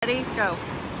Ready, go.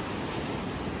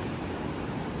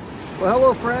 Well,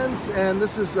 hello friends, and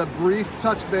this is a brief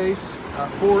touch base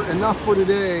for Enough for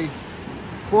Today.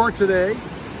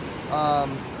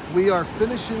 We are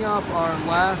finishing up our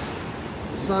last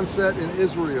sunset in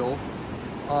Israel.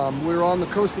 We're on the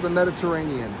coast of the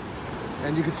Mediterranean,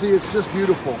 and you can see it's just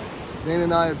beautiful. Dana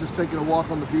and I have just taken a walk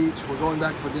on the beach. We're going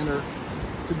back for dinner.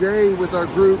 Today with our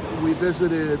group, we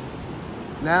visited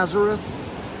Nazareth,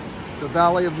 the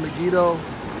Valley of Megiddo,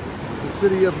 the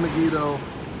city of Megiddo,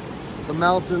 the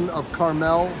mountain of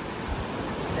Carmel,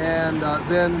 and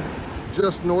then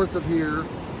just north of here,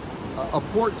 a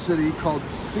port city called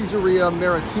Caesarea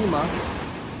Maritima.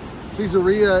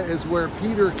 Caesarea is where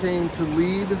Peter came to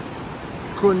lead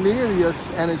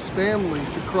Cornelius and his family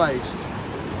to Christ.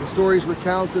 The story is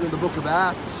recounted in the book of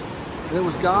Acts, and it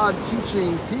was God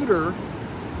teaching Peter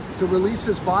to release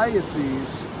his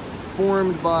biases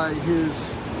formed by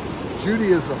his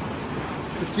Judaism,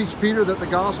 to teach Peter that the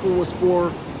gospel was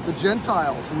for the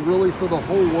Gentiles and really for the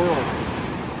whole world.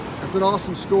 It's an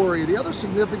awesome story. The other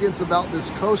significance about this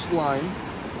coastline,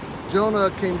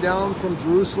 Jonah came down from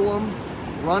Jerusalem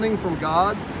running from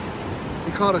God.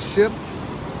 He caught a ship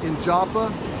in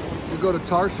Joppa to go to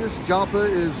Tarshish. Joppa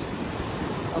is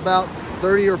about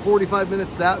 30 or 45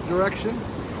 minutes that direction.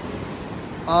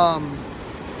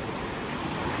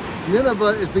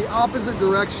 Nineveh is the opposite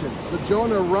direction. So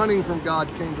Jonah, running from God,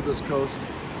 came to this coast.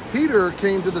 Peter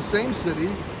came to the same city,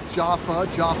 Joppa,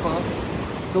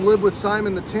 to live with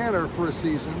Simon the tanner for a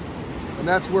season. And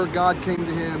that's where God came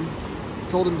to him,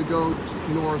 told him to go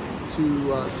north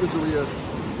to Caesarea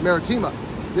Maritima.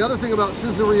 The other thing about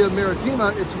Caesarea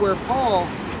Maritima, it's where Paul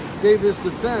gave his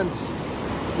defense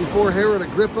before Herod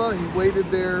Agrippa. He waited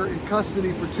there in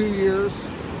custody for 2 years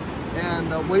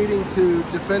and waiting to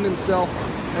defend himself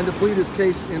and to plead his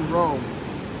case in Rome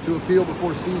to appeal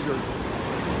before Caesar.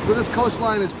 So this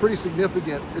coastline is pretty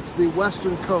significant. It's the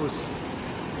western coast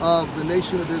of the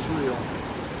nation of Israel.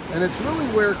 And it's really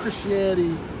where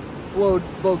Christianity flowed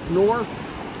both north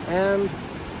and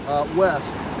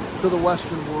west to the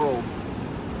Western world.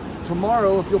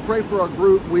 Tomorrow, if you'll pray for our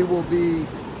group, we will be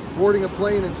boarding a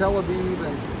plane in Tel Aviv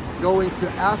and going to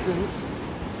Athens,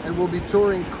 and we'll be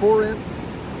touring Corinth,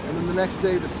 and then the next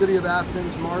day the city of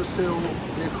Athens, Mars Hill,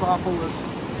 the Acropolis,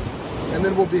 and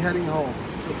then we'll be heading home.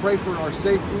 So pray for our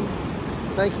safety.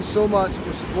 Thank you so much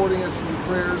for supporting us in your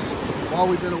prayers while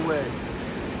we've been away.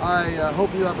 I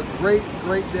hope you have a great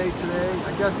day today.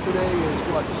 I guess today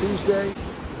is Tuesday.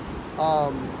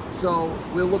 So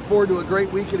we'll look forward to a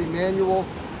great week at Emmanuel.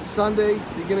 Sunday,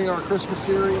 beginning our Christmas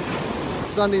series.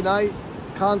 Sunday night,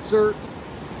 concert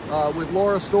with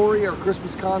Laura Story, our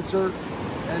Christmas concert,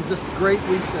 and just great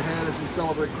weeks ahead as we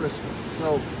celebrate Christmas.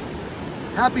 So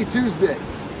happy Tuesday,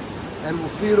 and we'll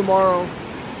see you tomorrow.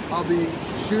 I'll be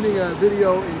shooting a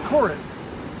video in Corinth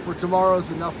for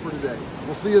tomorrow's Enough for Today.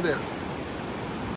 We'll see you there.